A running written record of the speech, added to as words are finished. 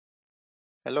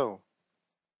Hello.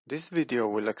 This video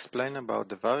will explain about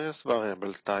the various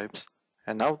variables types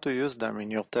and how to use them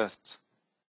in your tests.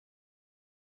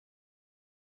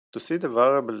 To see the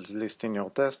variables list in your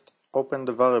test, open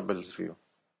the variables view.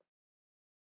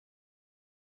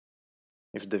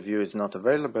 If the view is not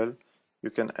available,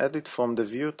 you can add it from the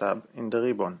View tab in the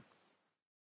ribbon.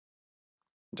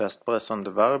 Just press on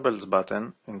the Variables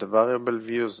button in the Variable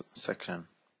Views section.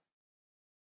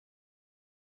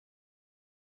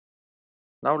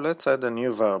 Now let's add a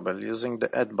new variable using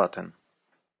the Add button.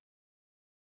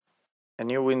 A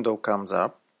new window comes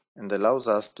up and allows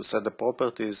us to set the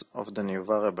properties of the new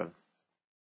variable.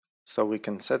 So we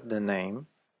can set the name,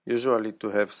 usually to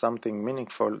have something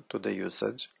meaningful to the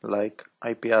usage, like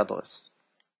IP address.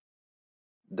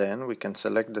 Then we can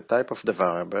select the type of the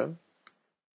variable,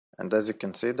 and as you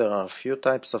can see there are a few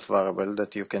types of variable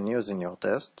that you can use in your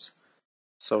tests,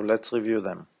 so let's review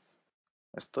them.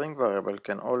 A string variable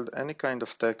can hold any kind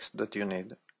of text that you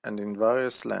need, and in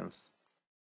various lengths.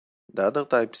 The other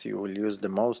types you will use the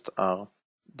most are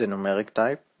the numeric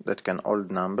type that can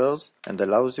hold numbers and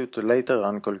allows you to later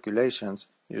run calculations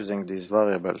using these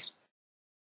variables,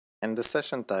 and the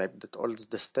session type that holds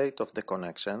the state of the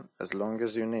connection as long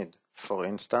as you need, for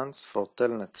instance for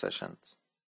telnet sessions.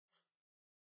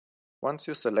 Once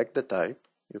you select the type,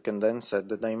 you can then set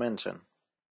the dimension.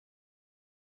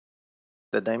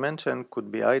 The dimension could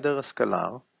be either a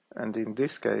scalar, and in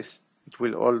this case it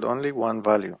will hold only one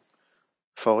value,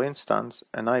 for instance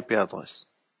an IP address.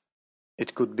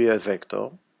 It could be a vector,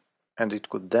 and it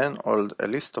could then hold a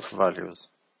list of values.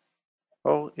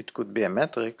 Or it could be a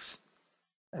matrix,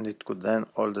 and it could then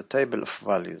hold a table of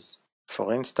values,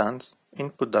 for instance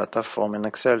input data from an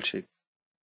Excel sheet.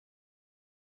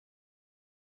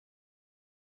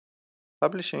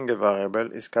 Publishing a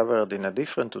variable is covered in a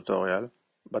different tutorial,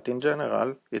 but in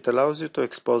general it allows you to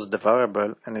expose the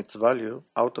variable and its value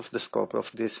out of the scope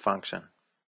of this function.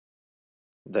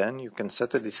 Then you can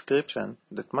set a description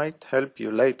that might help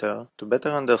you later to better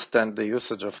understand the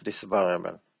usage of this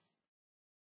variable.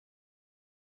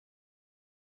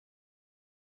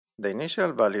 The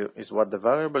initial value is what the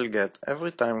variable gets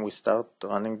every time we start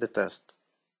running the test.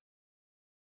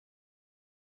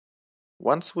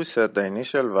 Once we set the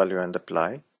initial value and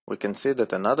apply, we can see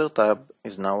that another tab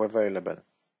is now available.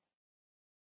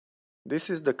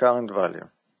 This is the current value.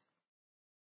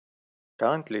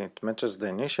 Currently it matches the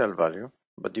initial value,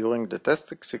 but during the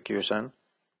test execution,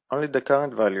 only the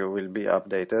current value will be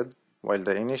updated while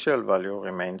the initial value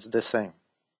remains the same.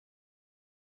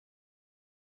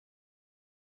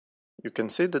 You can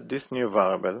see that this new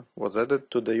variable was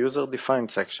added to the user-defined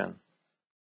section.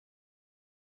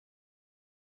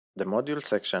 The module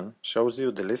section shows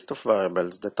you the list of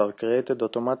variables that are created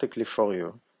automatically for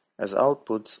you as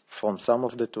outputs from some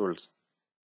of the tools.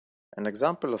 An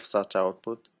example of such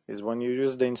output is when you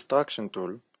use the instruction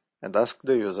tool and ask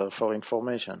the user for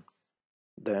information.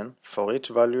 Then, for each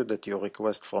value that you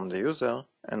request from the user,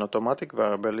 an automatic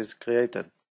variable is created,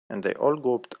 and they all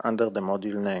grouped under the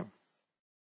module name.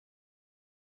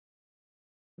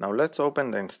 Now let's open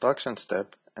the instructions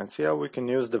tab and see how we can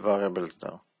use the variables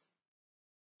there.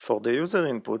 For the user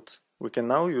input, we can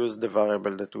now use the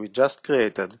variable that we just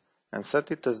created and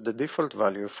set it as the default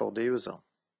value for the user.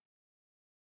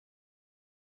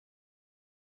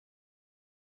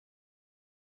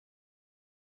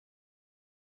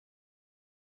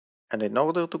 And in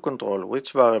order to control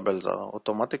which variables are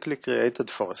automatically created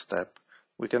for a step,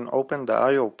 we can open the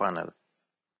I/O panel.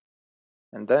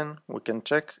 And then we can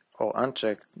check or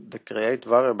uncheck the Create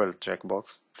Variable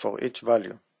checkbox for each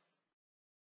value.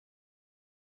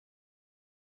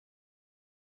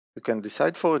 You can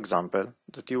decide, for example,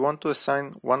 that you want to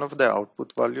assign one of the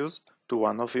output values to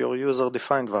one of your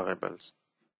user-defined variables.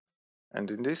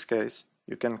 And in this case,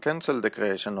 you can cancel the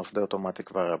creation of the automatic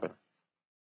variable.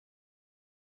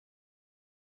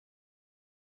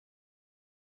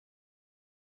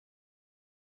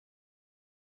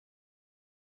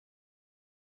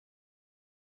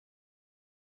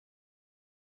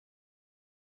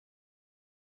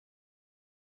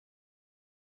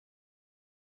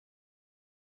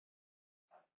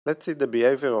 Let's see the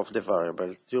behavior of the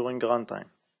variables during runtime.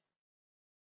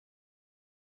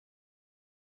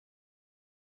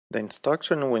 The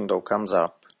instruction window comes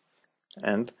up,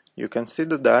 and you can see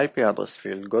that the IP address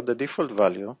field got the default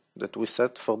value that we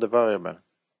set for the variable.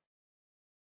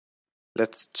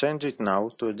 Let's change it now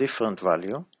to a different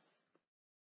value,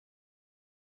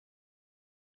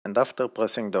 and after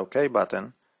pressing the OK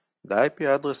button, the IP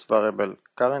address variable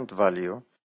current value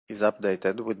is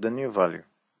updated with the new value.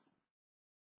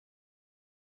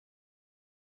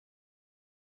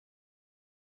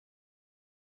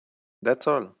 That's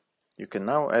all. You can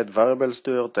now add variables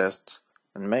to your tests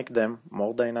and make them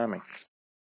more dynamic.